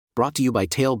Brought to you by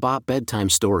Talebot Bedtime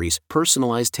Stories,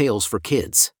 personalized tales for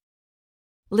kids.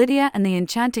 Lidya and the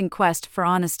Enchanting Quest for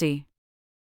Honesty.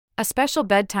 A special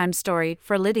bedtime story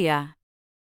for Lidya.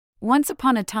 Once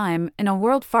upon a time, in a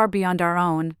world far beyond our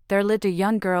own, there lived a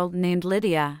young girl named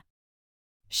Lidya.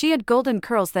 She had golden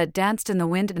curls that danced in the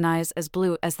wind and eyes as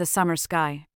blue as the summer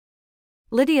sky.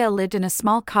 Lidya lived in a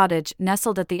small cottage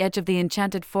nestled at the edge of the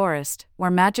enchanted forest,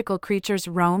 where magical creatures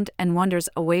roamed and wonders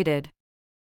awaited.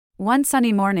 One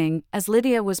sunny morning, as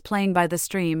Lidya was playing by the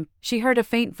stream, she heard a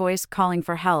faint voice calling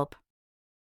for help.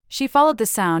 She followed the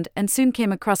sound and soon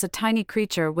came across a tiny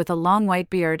creature with a long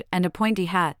white beard and a pointy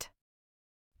hat.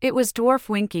 It was Dwarf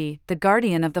Winky, the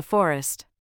guardian of the forest.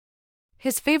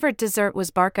 His favorite dessert was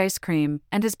bark ice cream,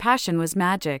 and his passion was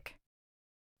magic.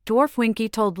 Dwarf Winky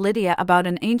told Lidya about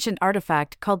an ancient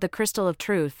artifact called the Crystal of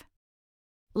Truth.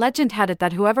 Legend had it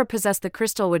that whoever possessed the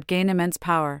crystal would gain immense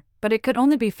power, but it could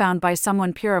only be found by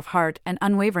someone pure of heart and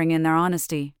unwavering in their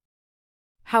honesty.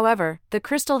 However, the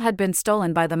crystal had been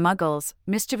stolen by the Muggles,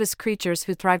 mischievous creatures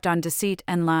who thrived on deceit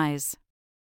and lies.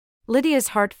 Lydia's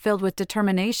heart filled with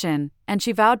determination, and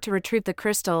she vowed to retrieve the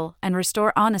crystal and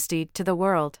restore honesty to the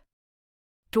world.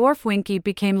 Dwarf Winky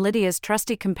became Lydia's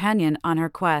trusty companion on her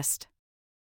quest.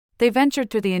 They ventured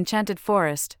through the enchanted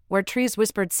forest, where trees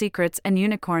whispered secrets and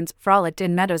unicorns frolicked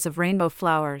in meadows of rainbow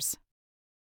flowers.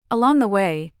 Along the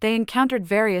way, they encountered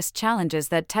various challenges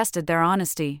that tested their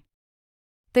honesty.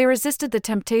 They resisted the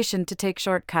temptation to take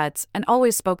shortcuts and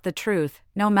always spoke the truth,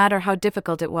 no matter how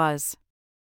difficult it was.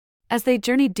 As they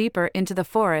journeyed deeper into the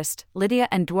forest, Lidya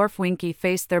and Dwarf Winky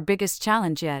faced their biggest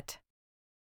challenge yet.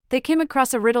 They came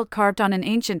across a riddle carved on an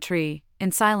ancient tree: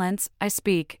 "In silence, I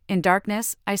speak; in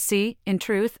darkness, I see; in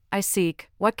truth, I seek.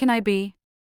 What can I be?"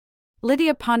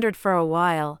 Lidya pondered for a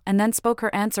while and then spoke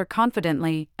her answer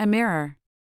confidently: "A mirror."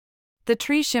 The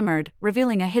tree shimmered,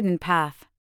 revealing a hidden path.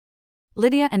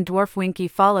 Lidya and Dwarf Winky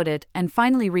followed it and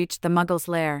finally reached the Muggles'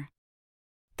 lair.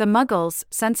 The Muggles,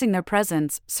 sensing their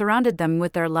presence, surrounded them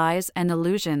with their lies and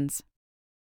illusions.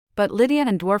 But Lidya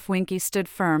and Dwarf Winky stood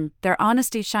firm, their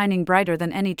honesty shining brighter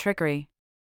than any trickery.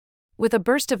 With a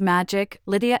burst of magic,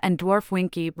 Lidya and Dwarf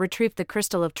Winky retrieved the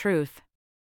Crystal of Truth.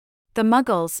 The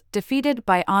Muggles, defeated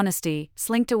by honesty,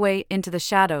 slinked away into the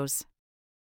shadows.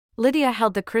 Lidya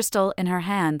held the crystal in her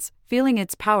hands, feeling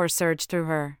its power surge through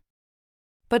her.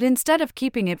 But instead of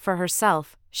keeping it for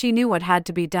herself, she knew what had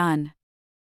to be done.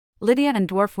 Lidya and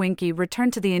Dwarf Winky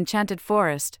returned to the enchanted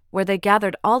forest, where they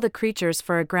gathered all the creatures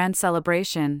for a grand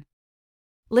celebration.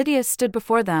 Lidya stood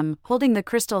before them, holding the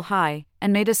crystal high,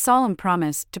 and made a solemn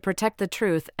promise to protect the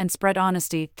truth and spread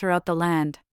honesty throughout the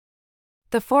land.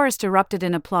 The forest erupted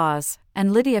in applause,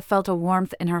 and Lidya felt a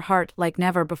warmth in her heart like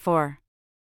never before.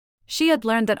 She had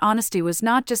learned that honesty was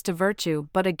not just a virtue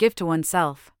but a gift to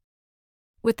oneself.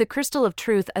 With the Crystal of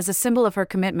Truth as a symbol of her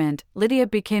commitment, Lidya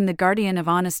became the guardian of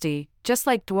honesty, just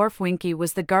like Dwarf Winky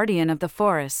was the guardian of the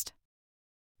forest.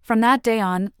 From that day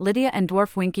on, Lidya and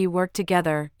Dwarf Winky worked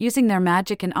together, using their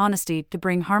magic and honesty to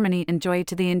bring harmony and joy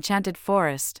to the enchanted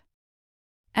forest.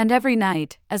 And every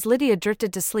night, as Lidya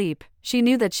drifted to sleep, she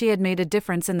knew that she had made a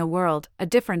difference in the world, a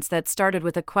difference that started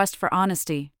with a quest for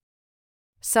honesty.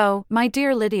 So, my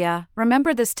dear Lidya,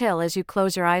 remember this tale as you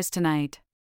close your eyes tonight.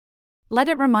 Let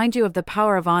it remind you of the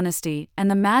power of honesty and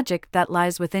the magic that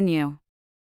lies within you.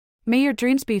 May your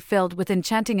dreams be filled with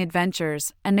enchanting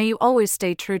adventures, and may you always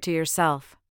stay true to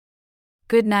yourself.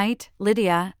 Good night,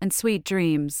 Lidya, and sweet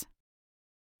dreams.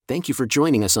 Thank you for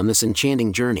joining us on this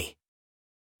enchanting journey.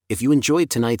 If you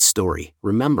enjoyed tonight's story,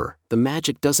 remember, the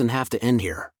magic doesn't have to end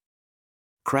here.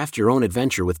 Craft your own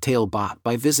adventure with Talebot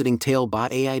by visiting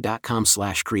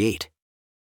talebotai.com/create.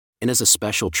 And as a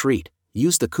special treat,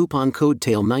 use the coupon code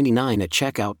TALE99 at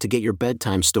checkout to get your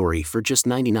bedtime story for just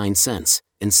 99 cents,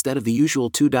 instead of the usual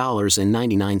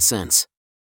 $2.99.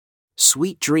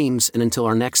 Sweet dreams, and until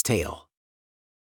our next tale.